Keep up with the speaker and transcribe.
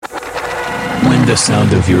find the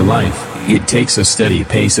sound of your life, it takes a steady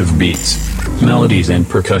pace of beats, melodies and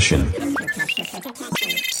percussion.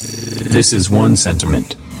 This is one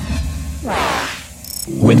sentiment.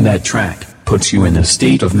 When that track puts you in a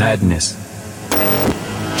state of madness.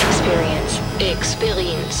 Experience.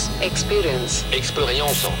 Experience. Experience.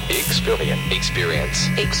 Experience. Experience. Experience.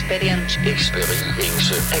 Experience. Experience.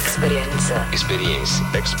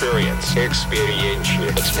 Experience. Experience. Experience.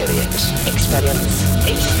 Experience. Experience.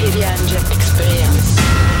 Experience. Experience.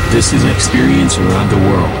 This is experience around the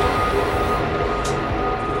world.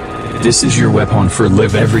 This is your weapon for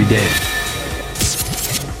live every day.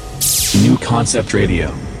 New Concept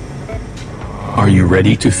Radio. Are you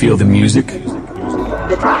ready to feel the music?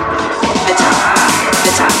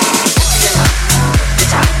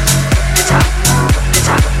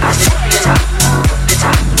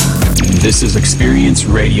 This is Experience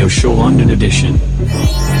Radio Show London Edition.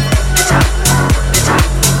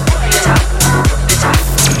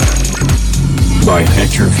 By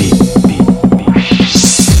Hector V.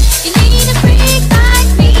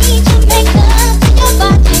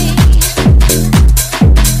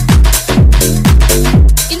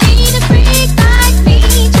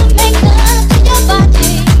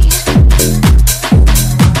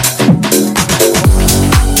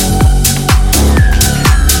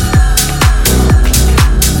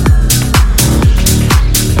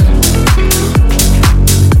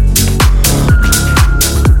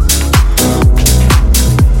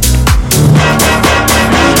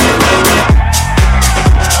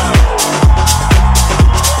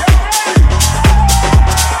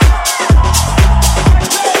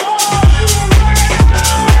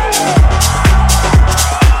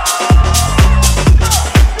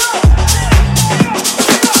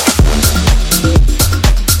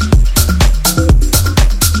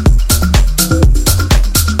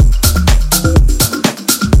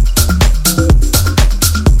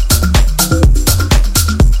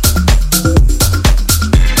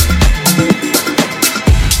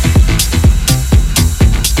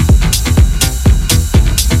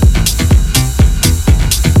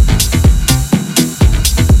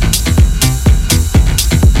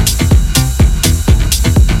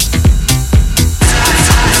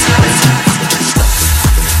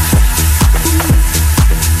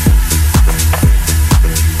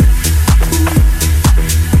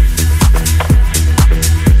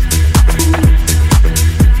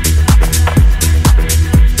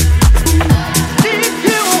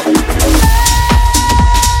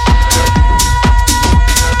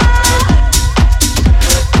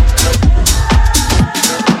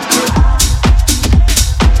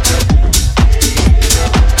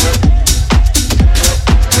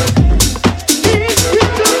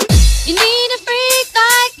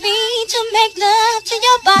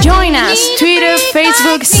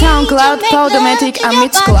 SoundCloud, Podomatic and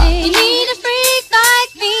Mixcloud.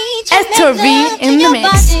 Ep235 in the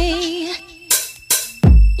mix.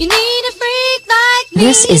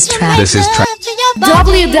 This is trap.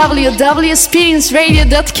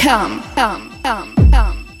 www.experienceradio.com.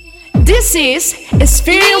 This is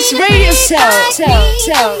Experience Radio Show.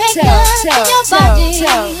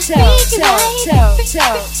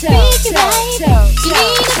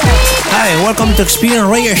 Hi, welcome to Experience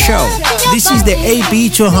Radio Show. This is the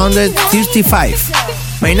Ep235.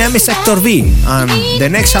 My name is Hector V, and the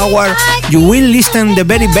next hour you will listen the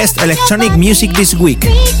very best electronic music this week.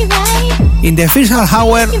 In the first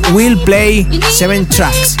hour we'll play 7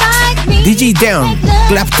 tracks. DJ Deeon,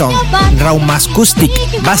 Claptone, Raumakustik,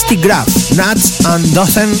 Basti, Grub, Natch and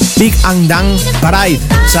Dothen, Big and Dan, Paride,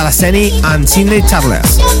 Saraceni and Sidney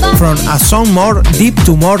Charles. From a song more deep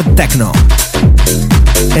to more techno.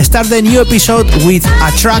 Start the new episode with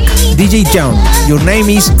a track DJ Deeon. Your name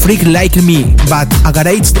is Freak Like Me, but a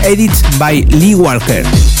garage edit by Lee Walker.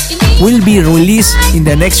 Will be released in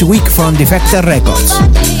the next week from Defected Records.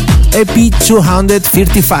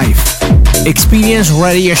 Ep235 Experience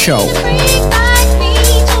Radio Show.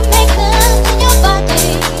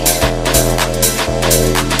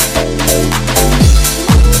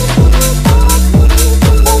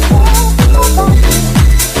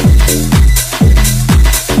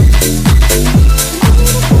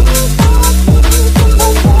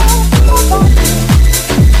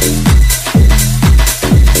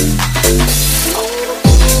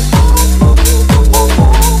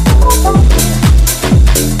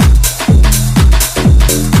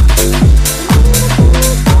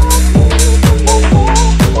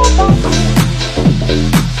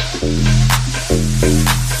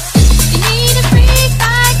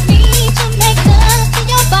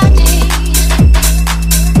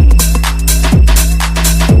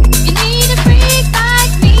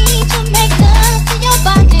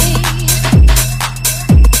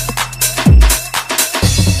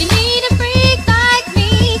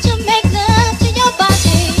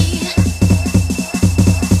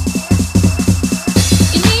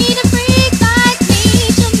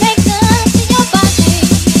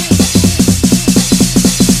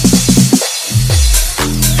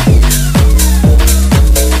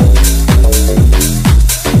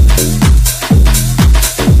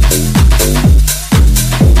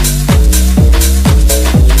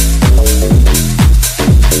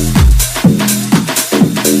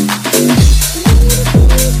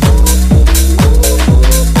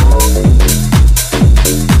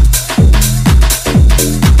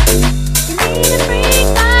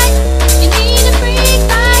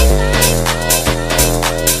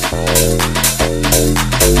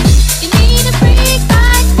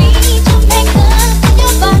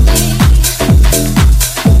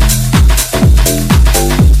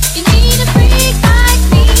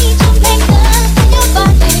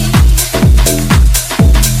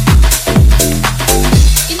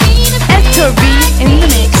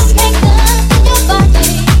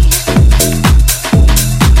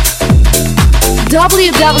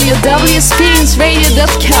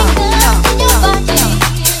 www.experienceradio.com.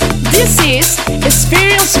 This is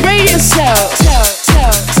Experience Radio Show.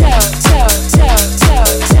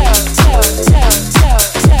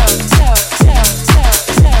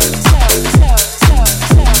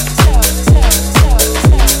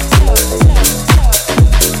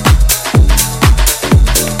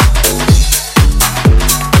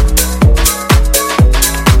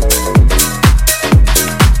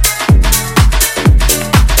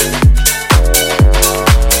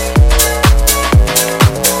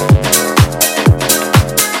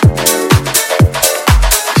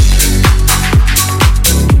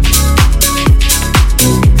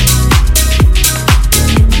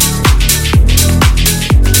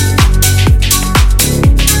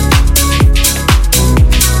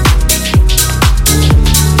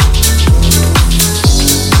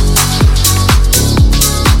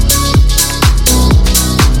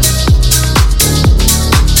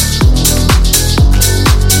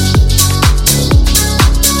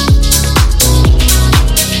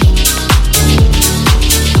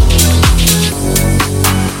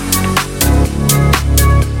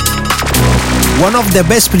 One of the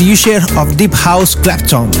best producers of Deep House,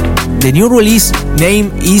 Claptone. The new release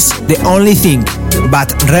name is The Only Thing, but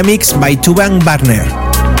remixed by Tuban Barner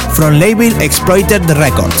from label Exploited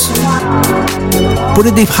Records. Put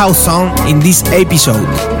a Deep House song in this episode.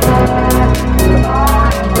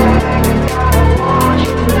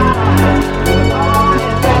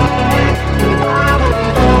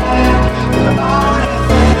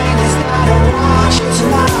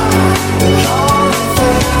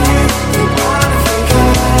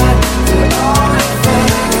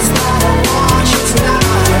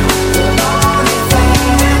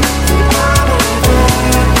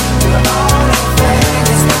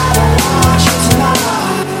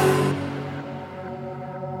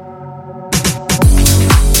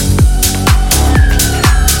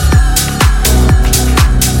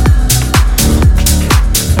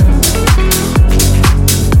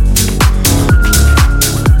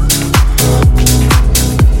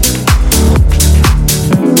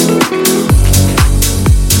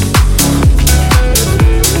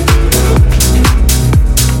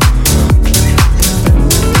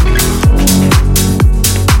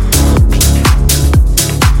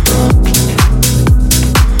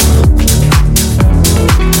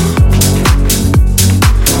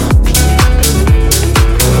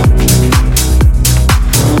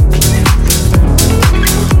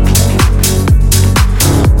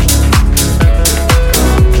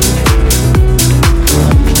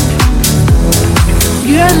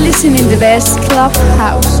 Listening the best club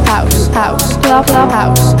house, club house, club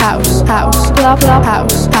house, club house, club house, club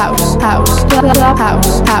house, club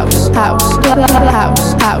house,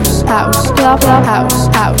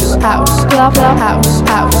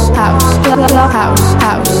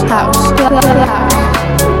 club house.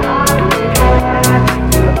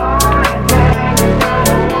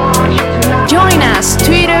 Join us,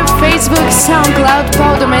 Twitter, Facebook, SoundCloud,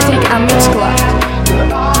 Podomatic and Mixcloud.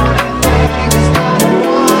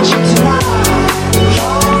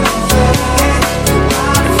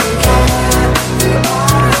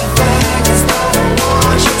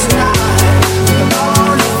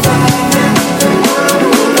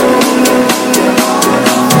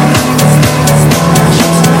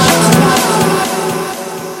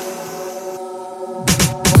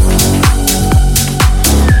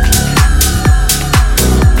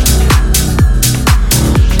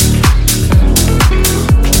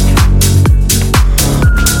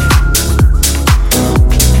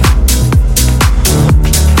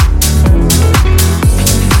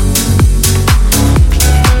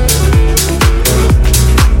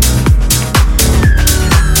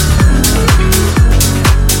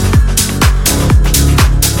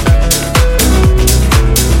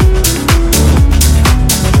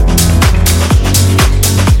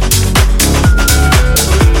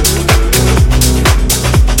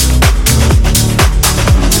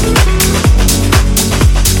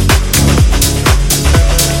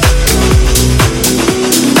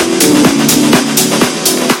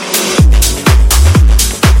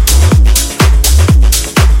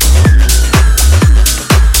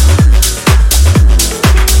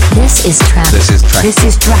 This is track. This is track. This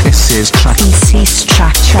is track. This is track. This is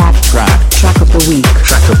track. Track. Track. Track of the week.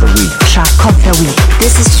 Track of the week. Track of the week.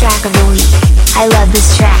 This is track of the week. I love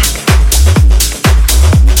this track.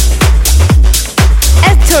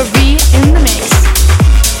 Hector V in the mix.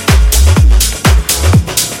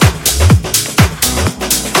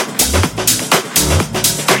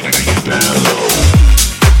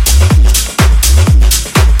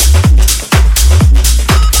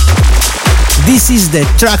 This is the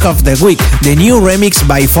track of the week, the new remix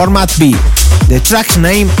by Formatik. The track's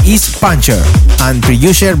name is Panther and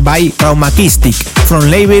produced by Raumakustik from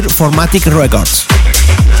label Formatik Records.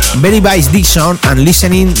 Very bass this song and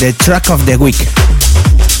listening the track of the week.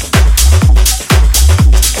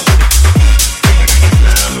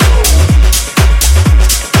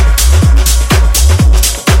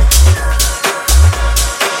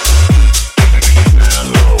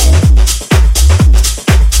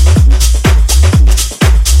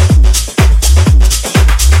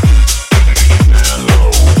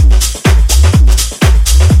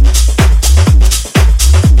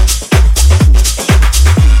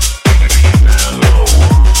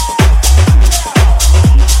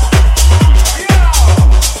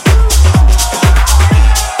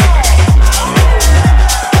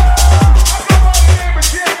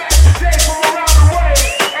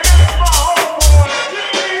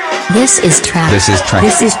 This is track. This is track.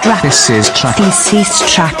 This is track. This is track. This is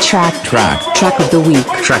track. Track of the week.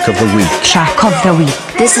 Track of the week. Track of the week.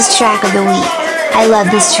 This is track of the week. I love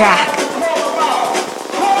this track.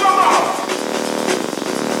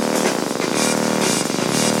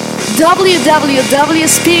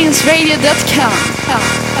 www.experienceradio.com.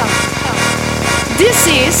 This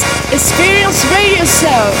is Experience Radio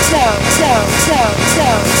Show.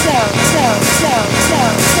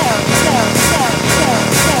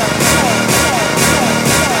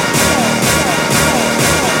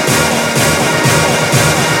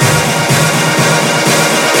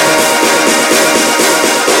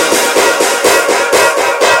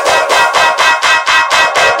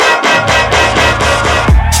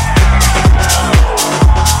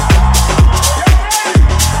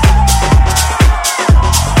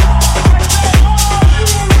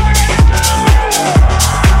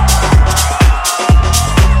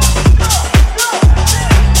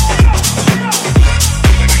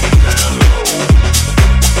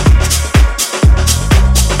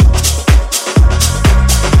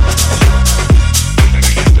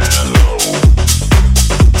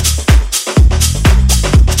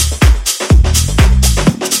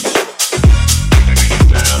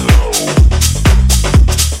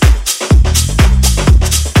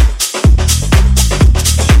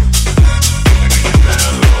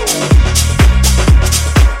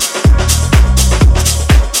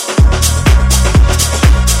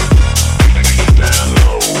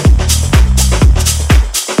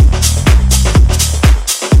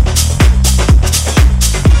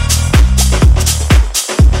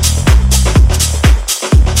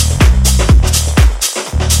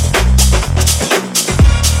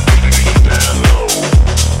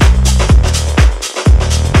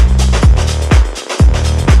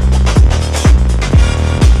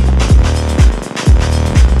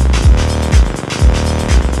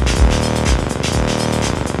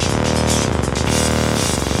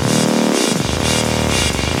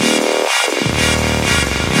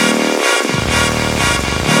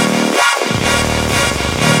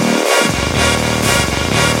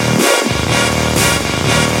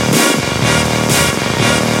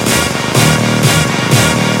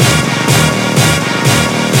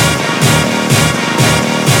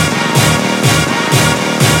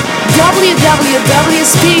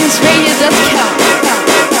 www.experienceradio.com.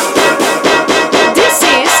 This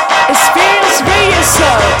is Experience Radio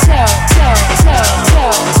Show.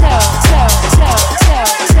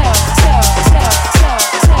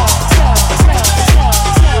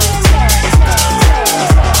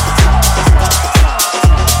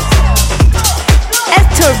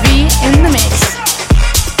 Hector V in the mix.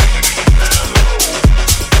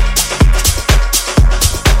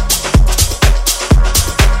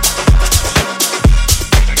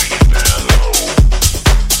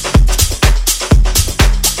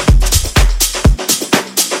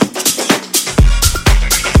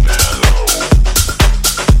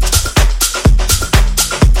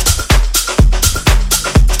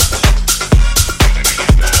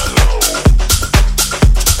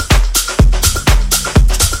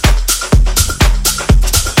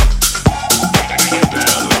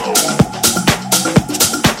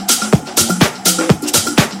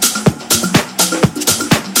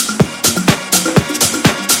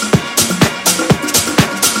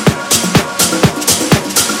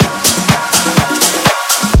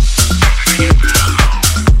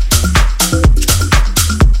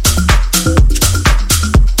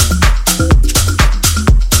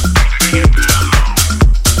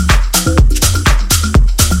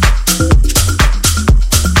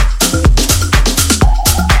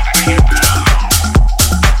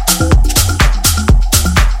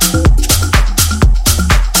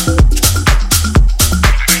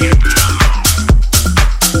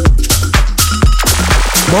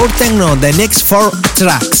 More techno, the next 4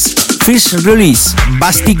 tracks. First release,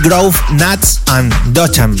 Basti, Grub, Natch and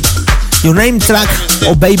Dothen. Your Name track,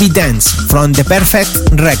 Oh Baby Dance, from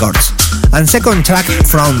Deeperfect Records. And second track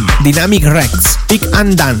from Diynamic Rex, Pick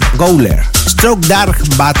and Dan, Growler. Stroke dark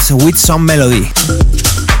but with some melody.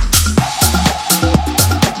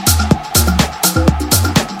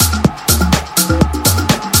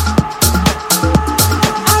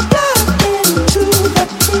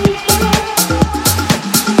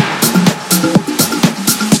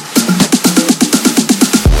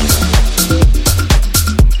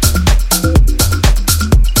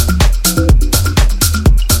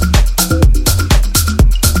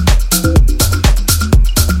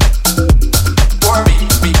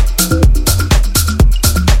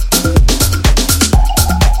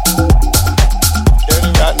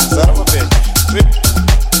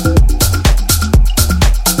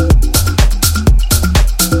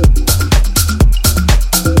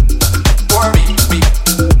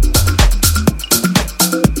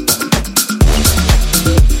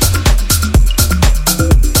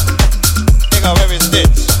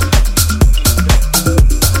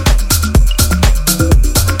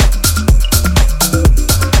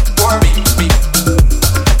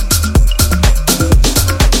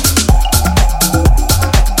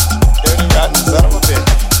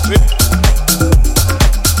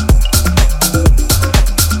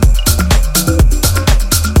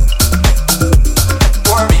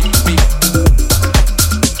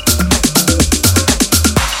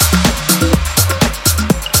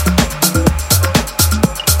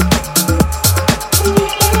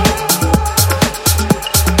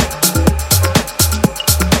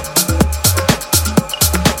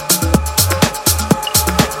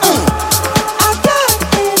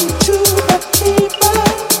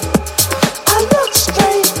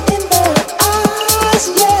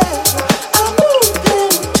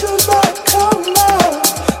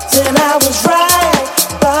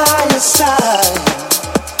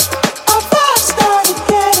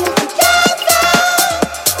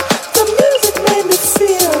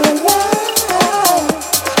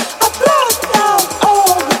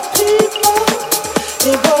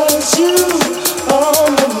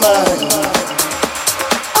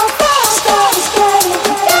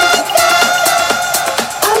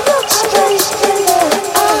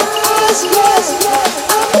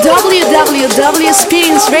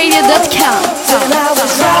 www.experienceradio.com.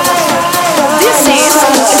 This is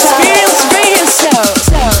Experience Radio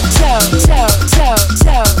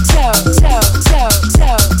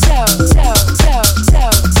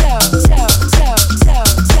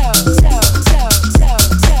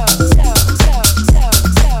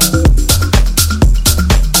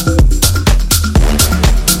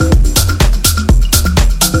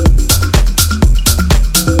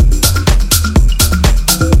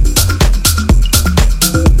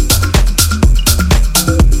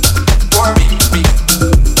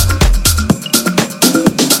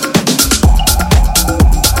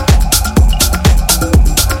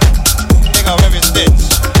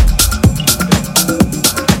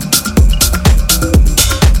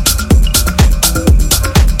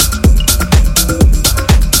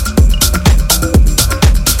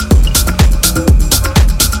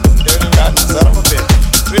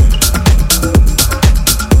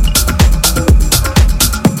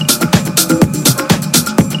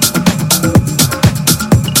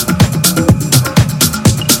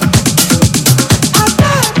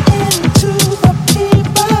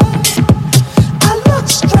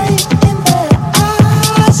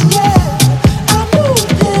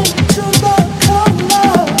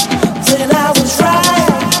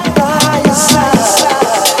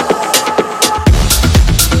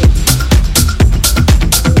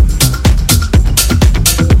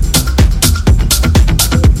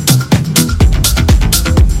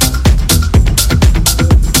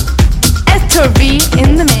Hector V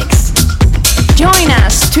in the mix. Join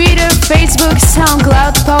us Twitter, Facebook,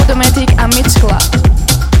 SoundCloud, Automatic and Mixcloud.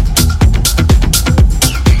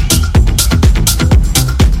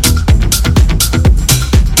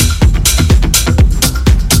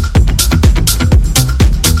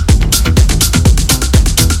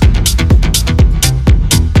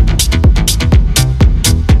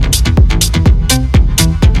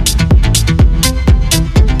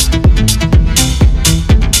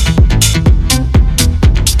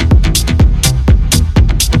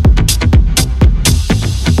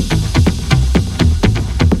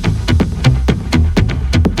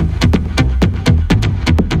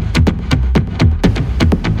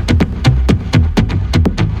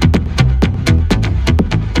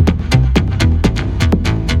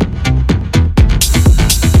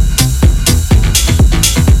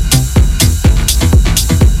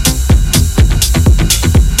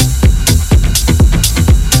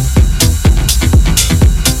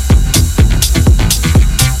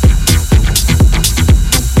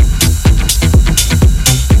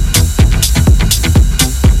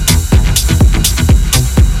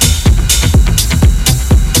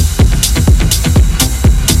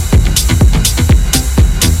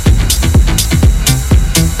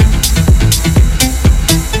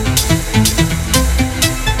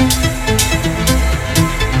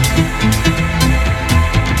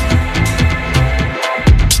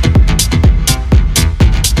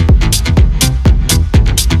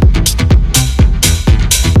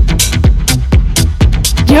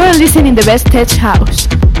 You're listening the best tech house.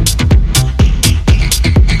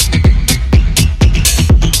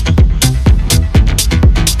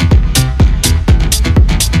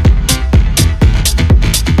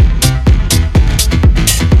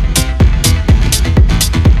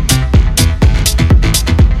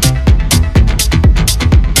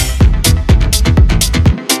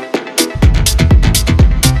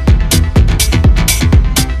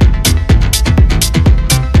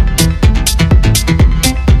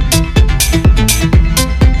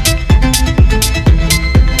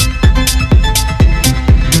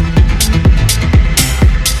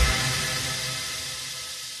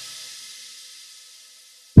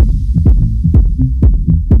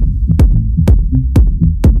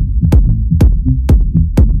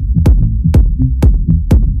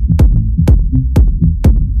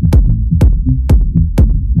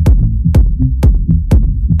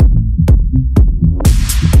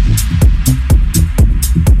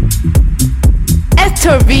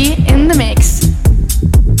 Hector V in the mix.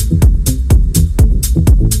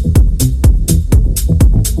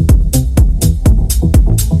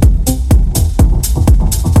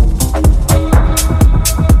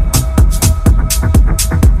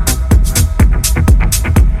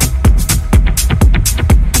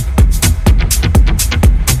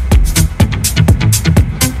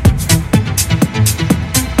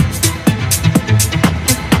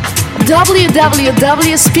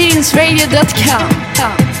 www.experienceradio.com.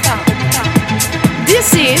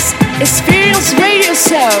 This is Experience Radio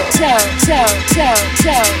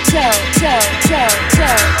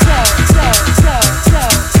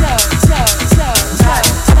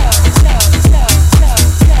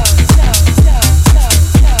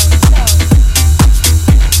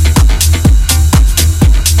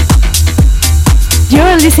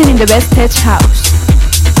You're listening to the best tech house.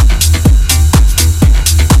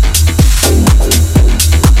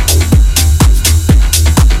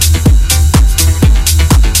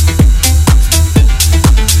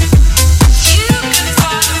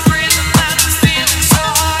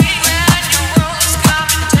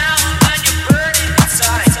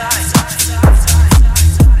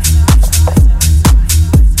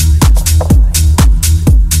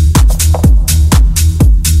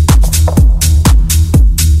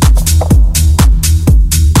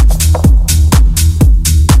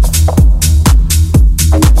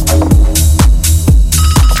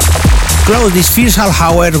 Close this first half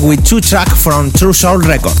hour with two tracks from Truesoul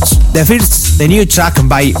Records. The first, the new track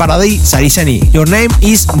by Paride Saraceni, Your Name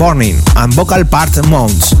is Morning, and vocal part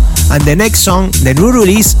Monce. And the next song, the new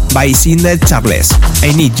release by Sidney Charles,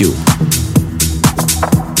 I Need You.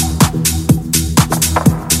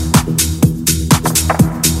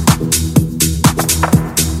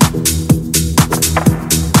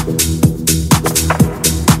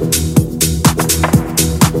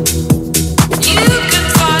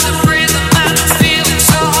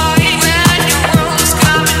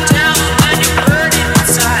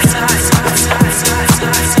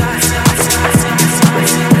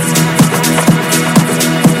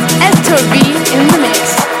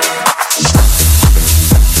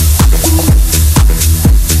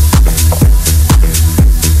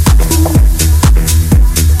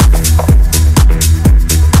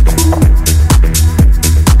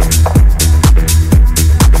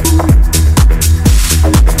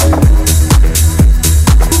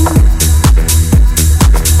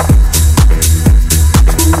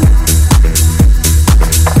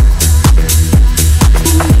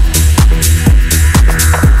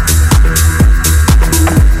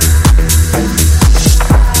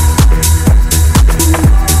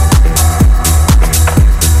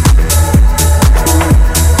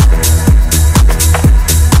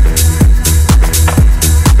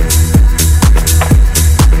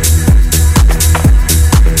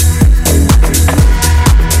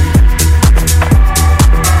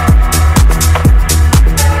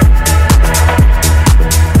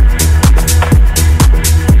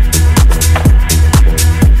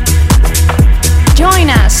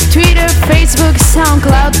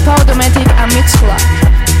 SoundCloud, Podomatic and Mixcloud.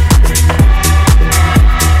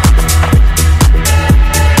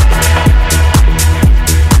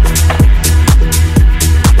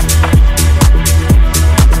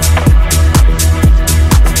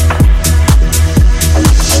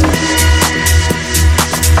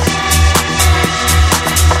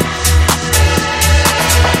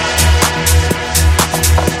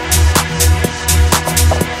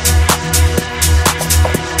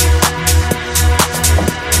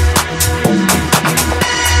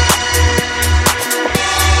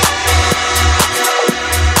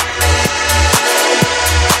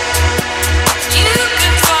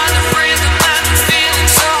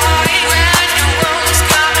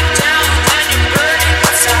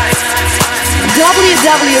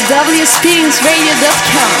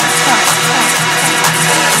 www.experienceradio.com.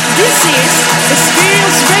 This is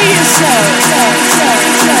Experience Radio Show.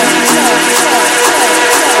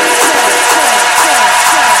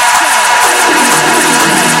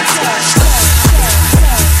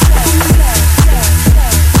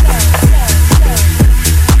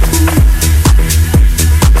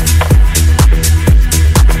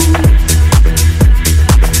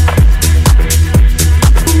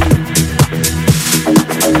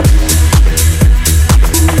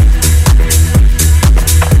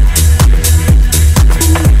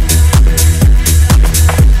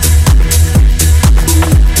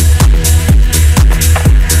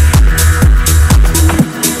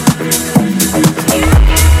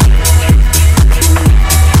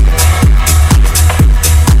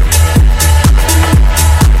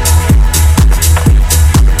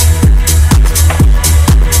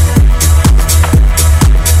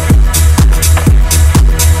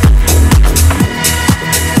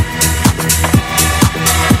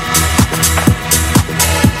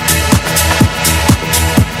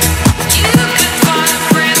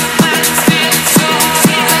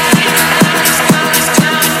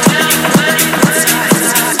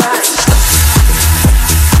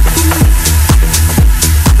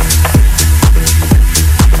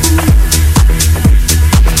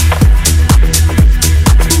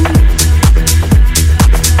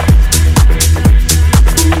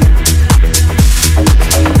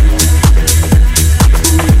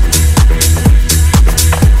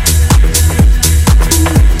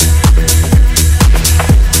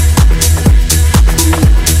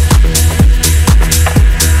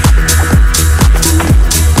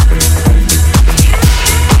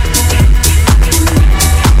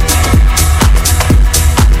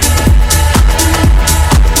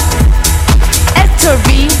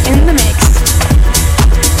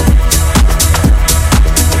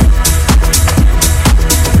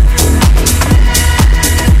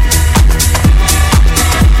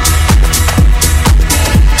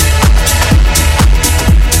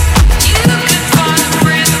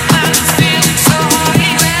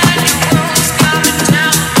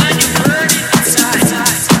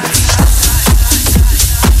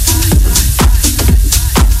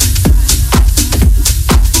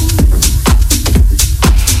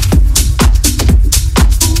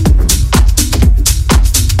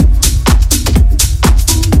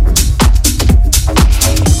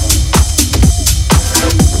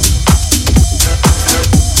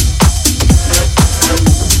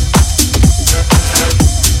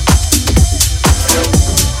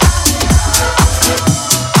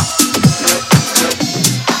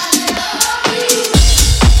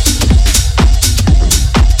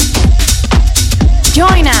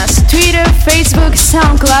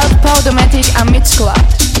 SoundCloud, Podomatic and Mixcloud.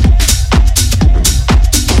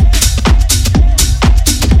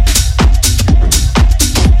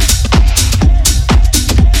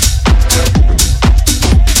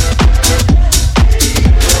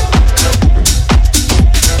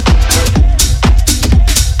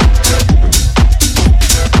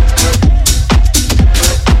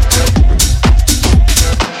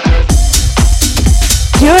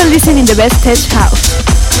 You're listening to the best tech house.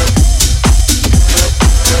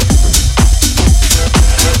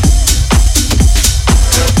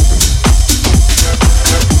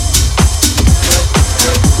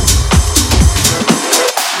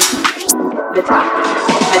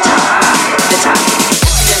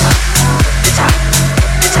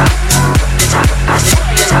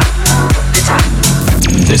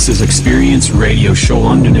 This is Experience Radio Show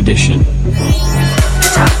London Edition.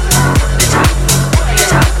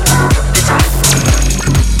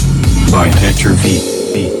 By Hector V.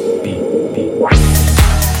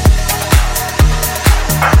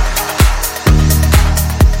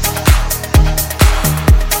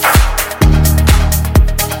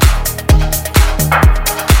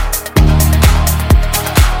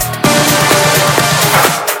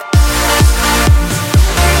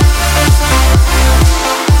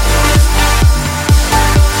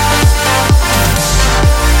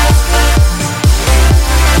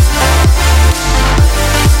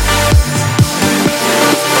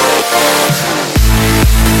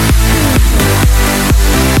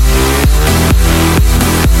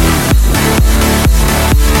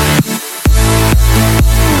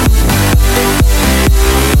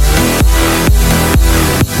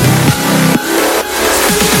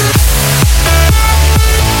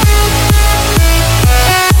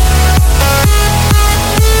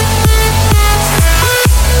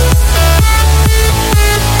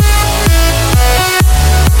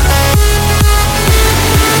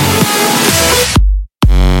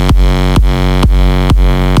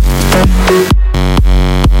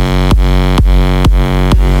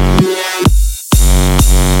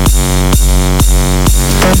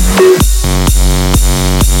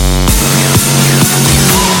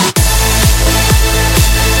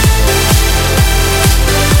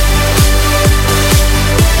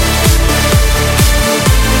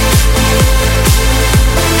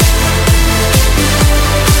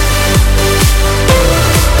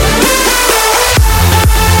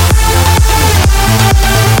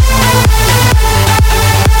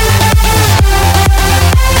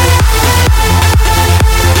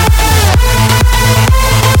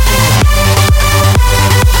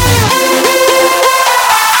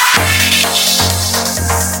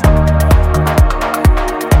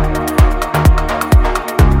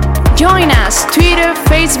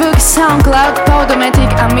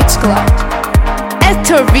 Mix Club.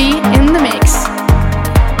 Hector V in the mix.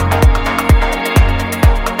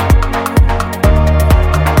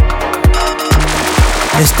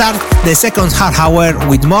 Start the second half hour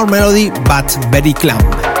with more melody but very clown.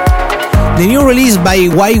 The new release by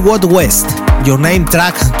Wild West, Your Name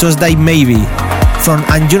track Tuesday Maybe from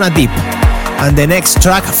Anjunadeep, and the next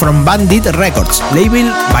track from Bandit Records, labeled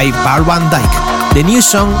by Paul Van Dyke. The new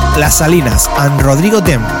song Las Salinas and Rodrigo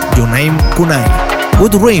Deem, Your Name Kunai.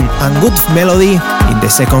 Good rhythm and good melody in the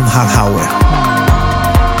second half hour.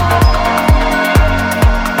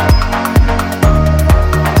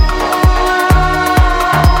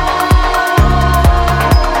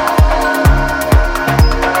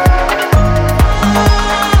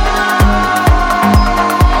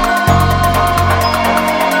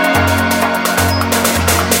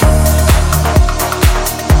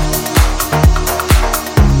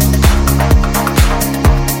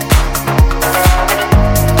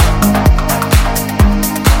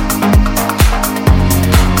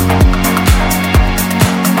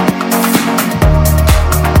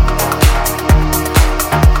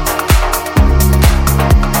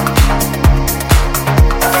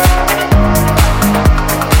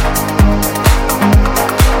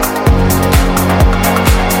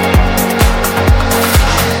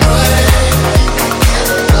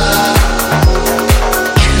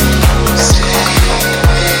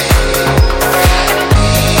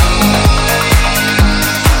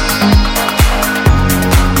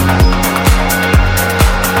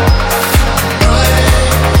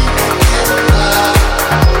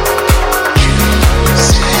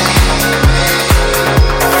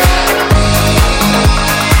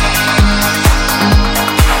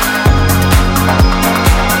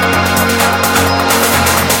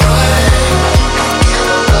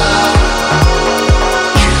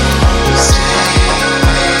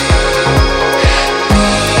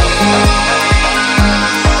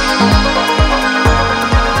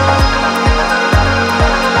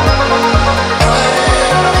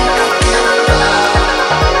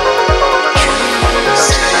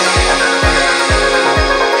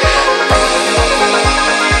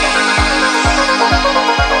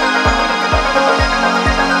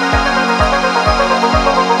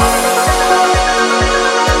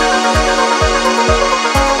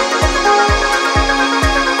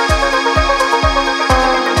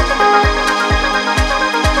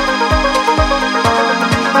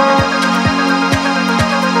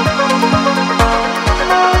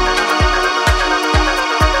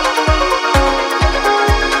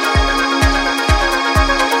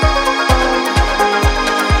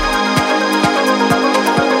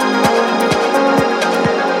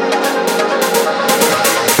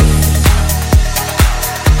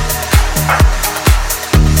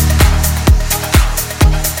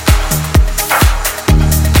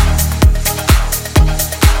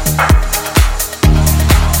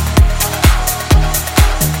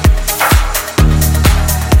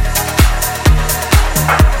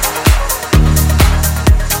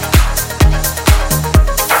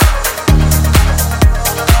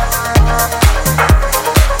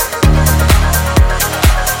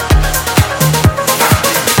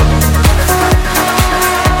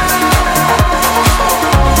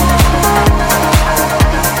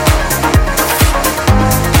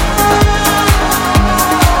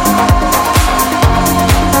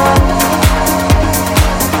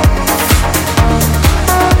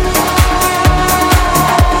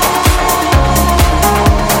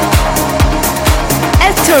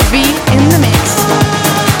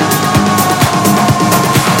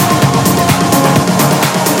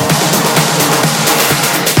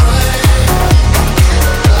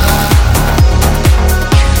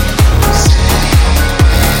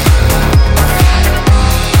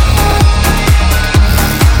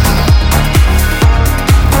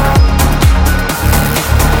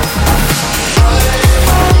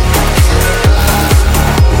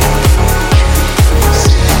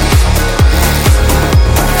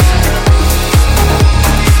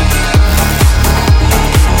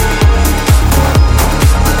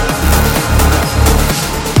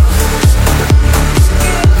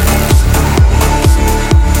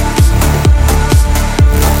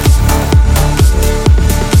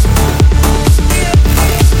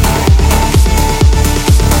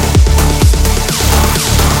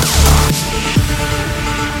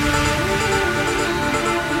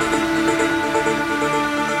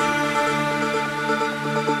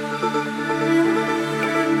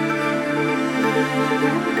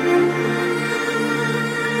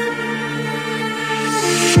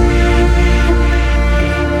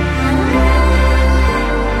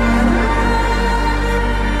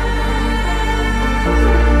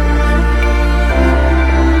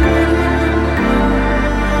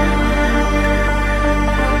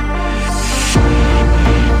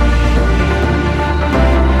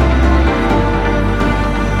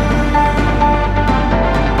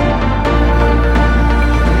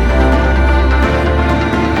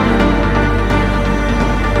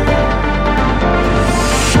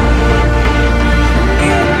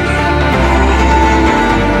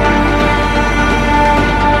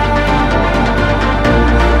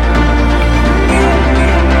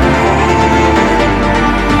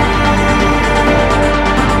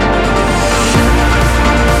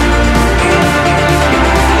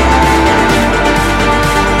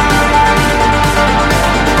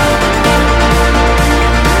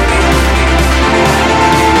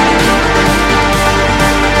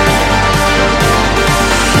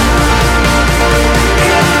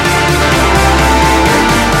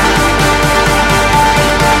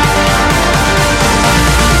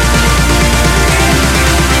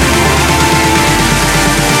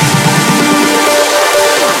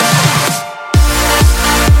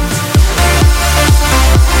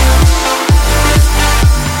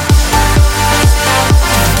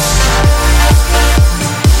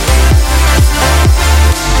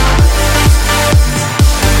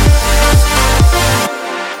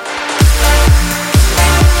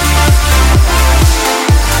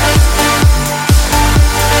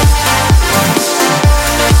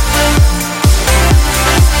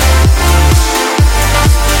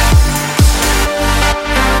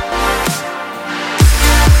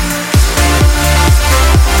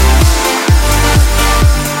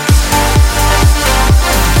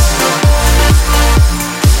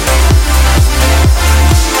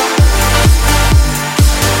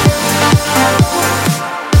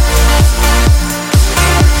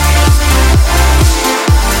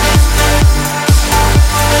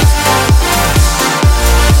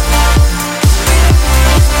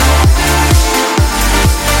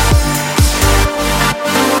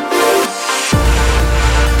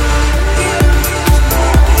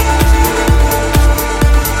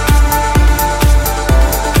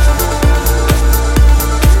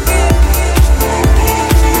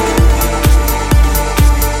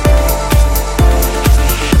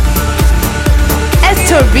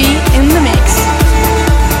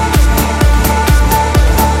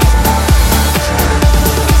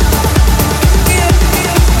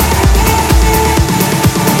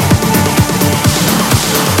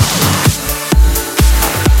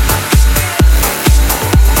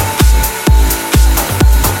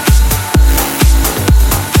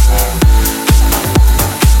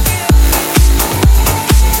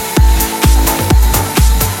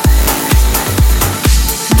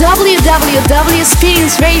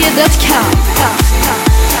 www.experienceradio.com.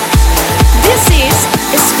 This is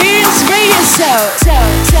Experience Radio Show.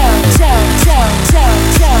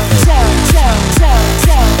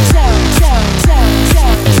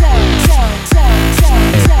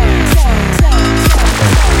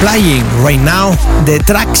 Playing right now the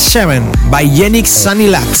track 7 by Genix Sunny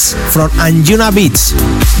Lax from Anjunadeep.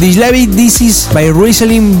 This is by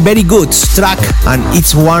Riesling Very Good's track and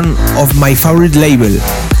it's one of my favorite label.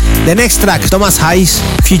 The next track Thomas Hayes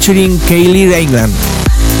featuring Kaylee England.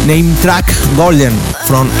 Name track Golden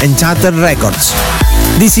from Enchanted Records.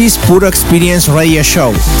 This is Pure Experience Radio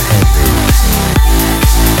Show.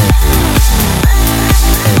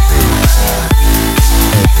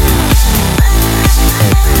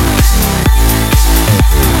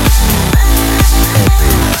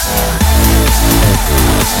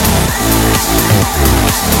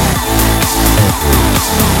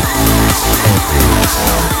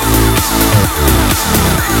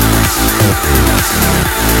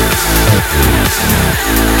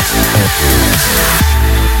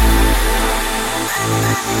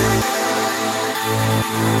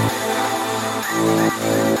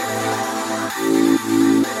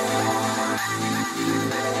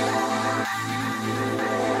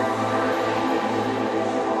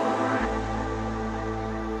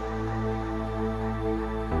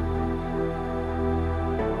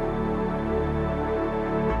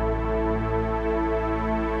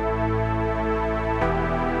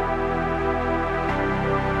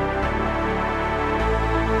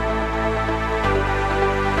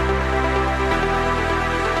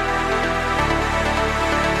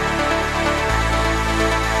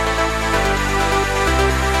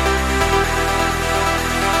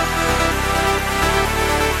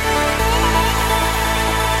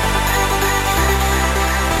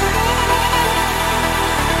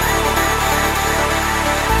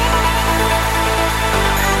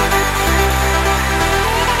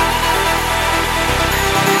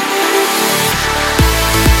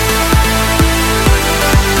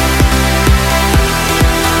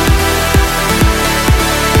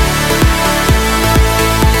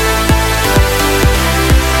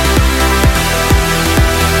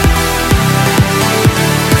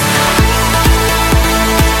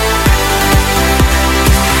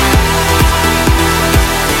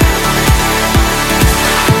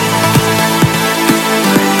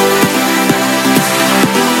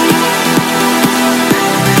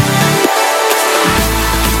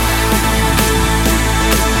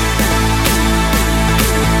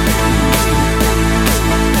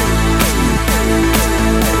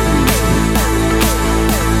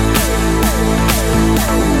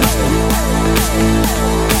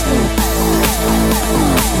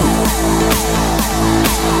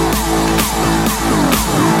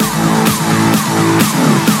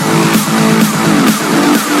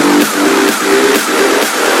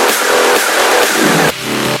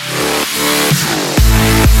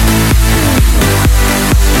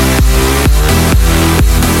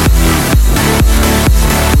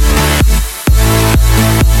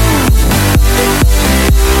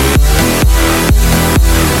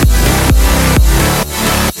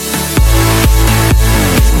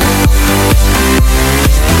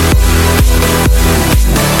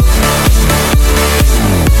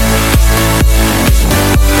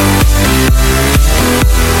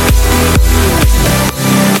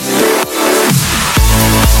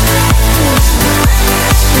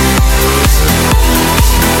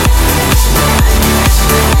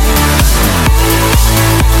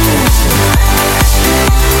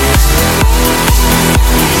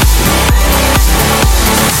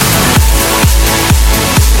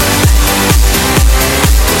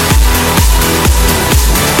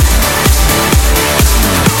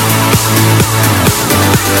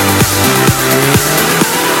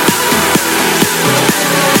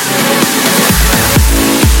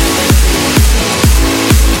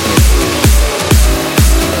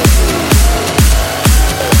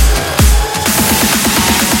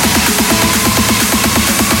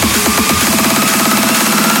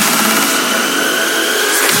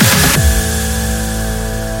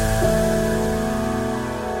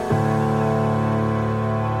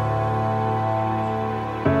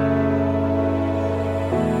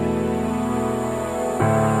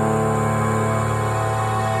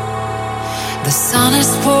 The sun is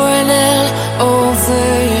pouring in over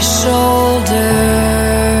your shoulder,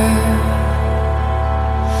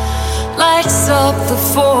 lights up the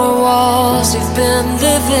four walls you've been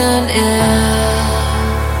living in.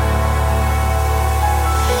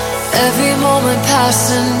 Every moment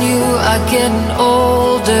passing, you are getting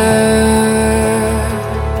older.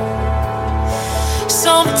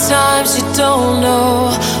 Sometimes don't know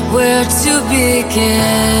where to begin.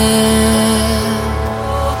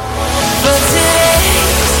 But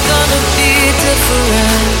today's gonna be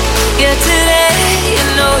different. Yeah, today you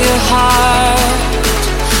know your heart.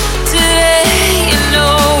 Today you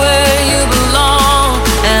know where you belong,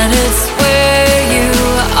 and it's where you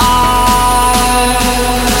are.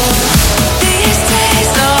 These days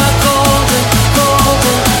are golden,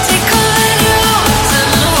 golden. Take all of yours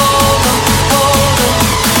and hold them, hold them.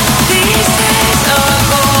 These days are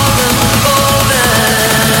golden, golden.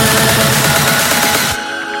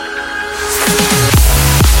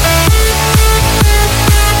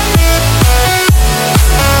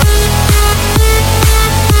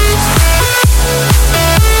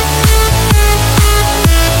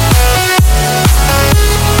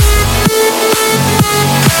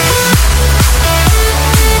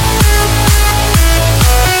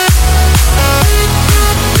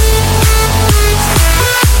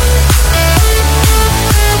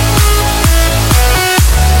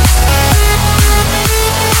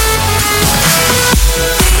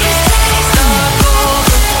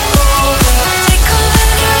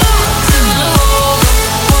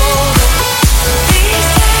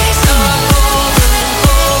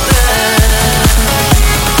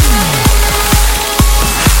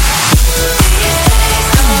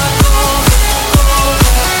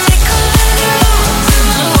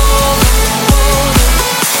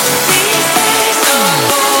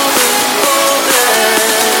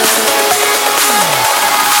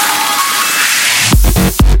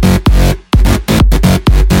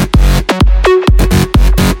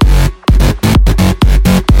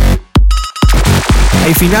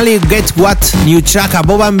 I finally get what new track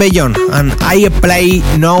above and beyond, and I play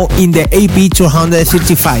now in the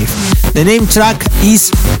Ep235. The name track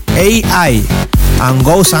is AI and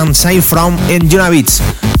goes inside from Anjunadeep.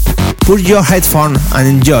 Put your headphone and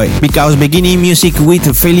enjoy, because beginning music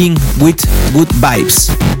with feeling with good vibes.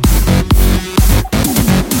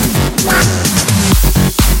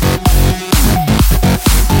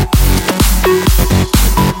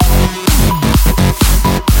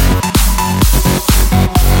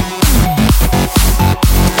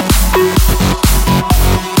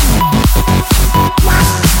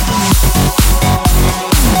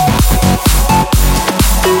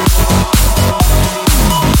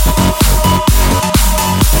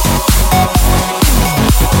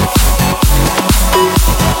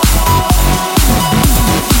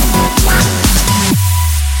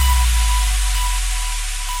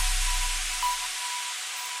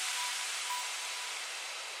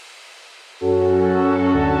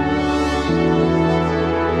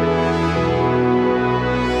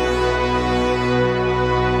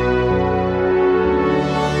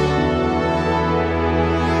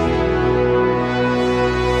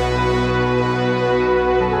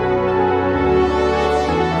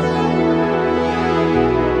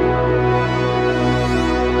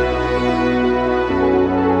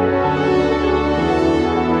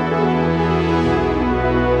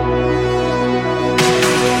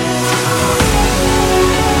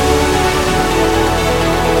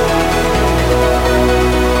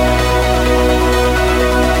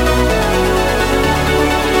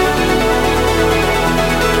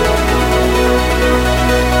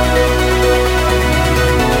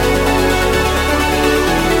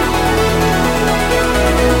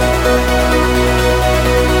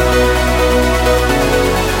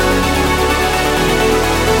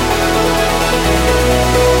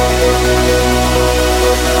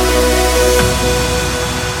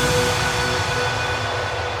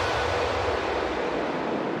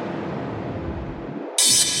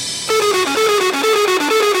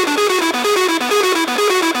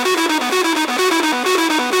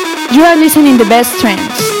 You are listening the best trends.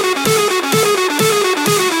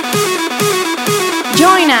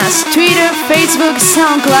 Join us Twitter, Facebook,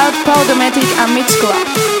 SoundCloud, Podomatic and Mixcloud.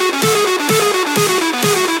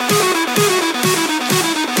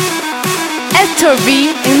 Hector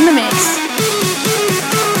V in the mix.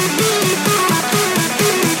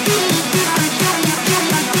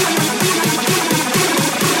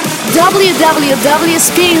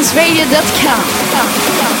 www.experienceradio.com.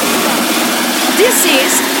 This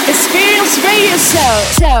is Experience Radio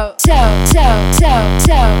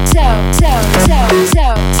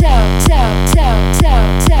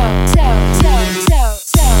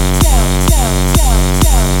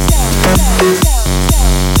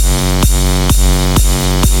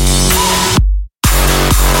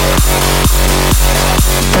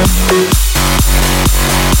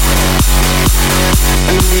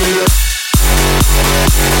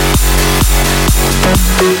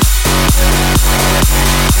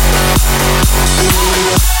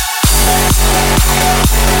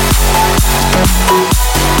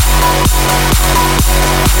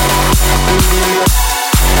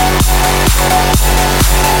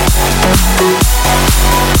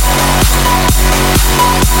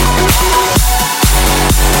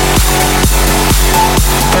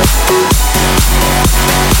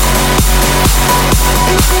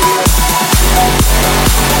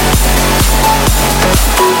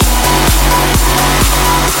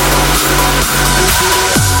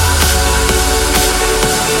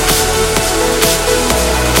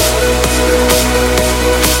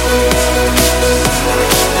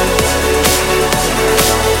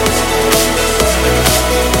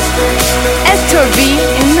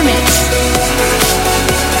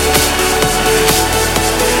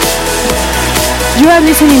You are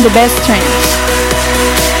listening the best trends.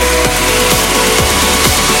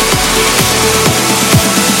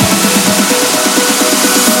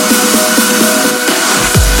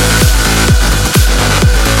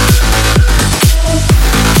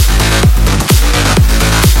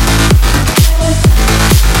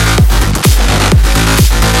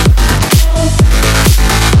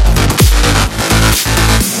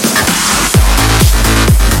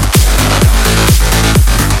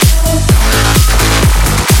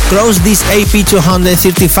 Close this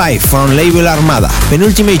Ep235 from label Armada,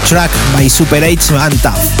 penultimate track by Super 8 and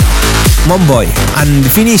Tough, Moonbow, and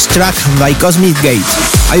finish track by Cosmic Gate.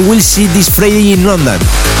 I will see this Friday in London,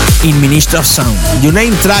 in Minister of Sound. Your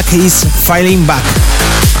name track is Filing Back,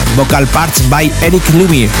 and vocal parts by Eric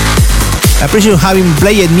Lumiere. I appreciate having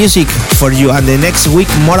played music for you, and the next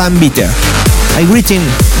week more and better. I greeting.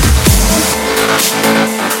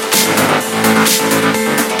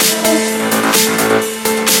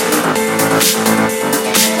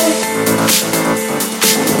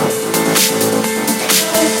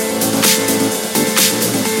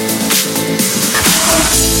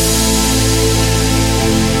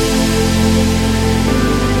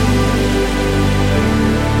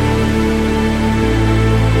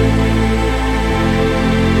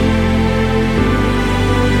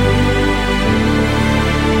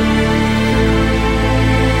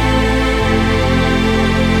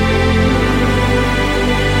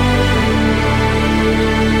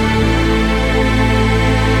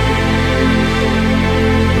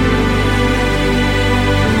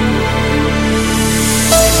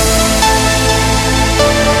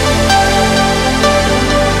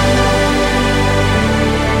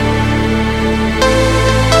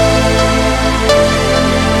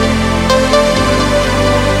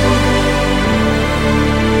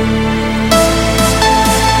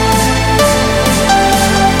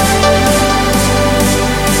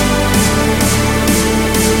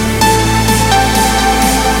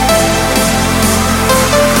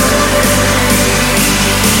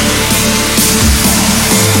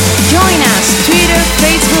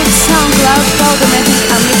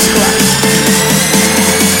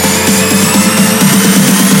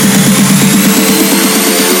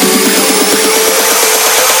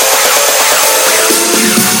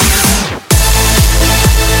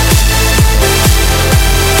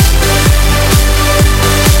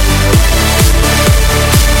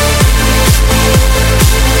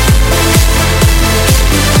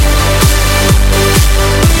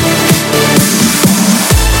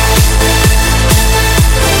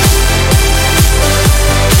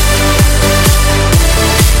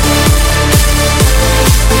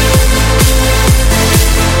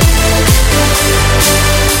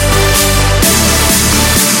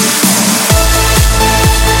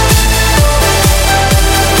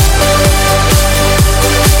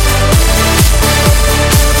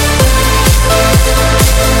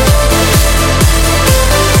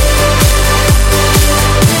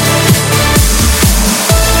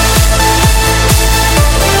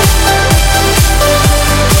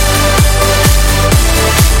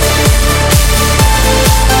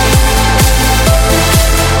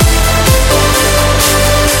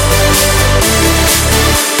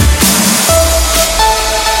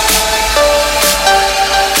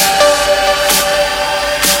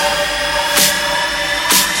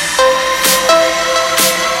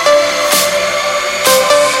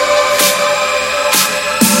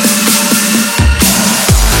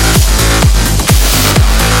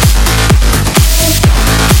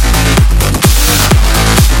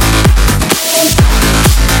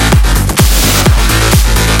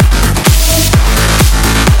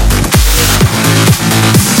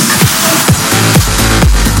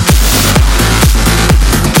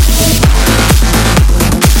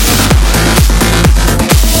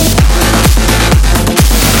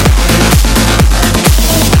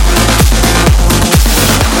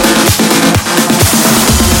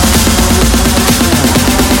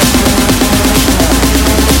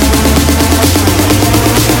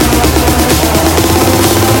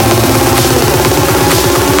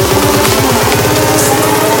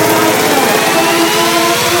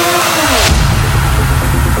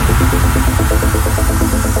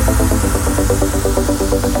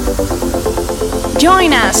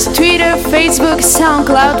 Join us Twitter, Facebook,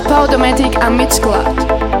 SoundCloud, Podomatic and Mixcloud.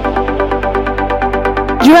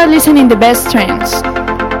 You are listening the best trends.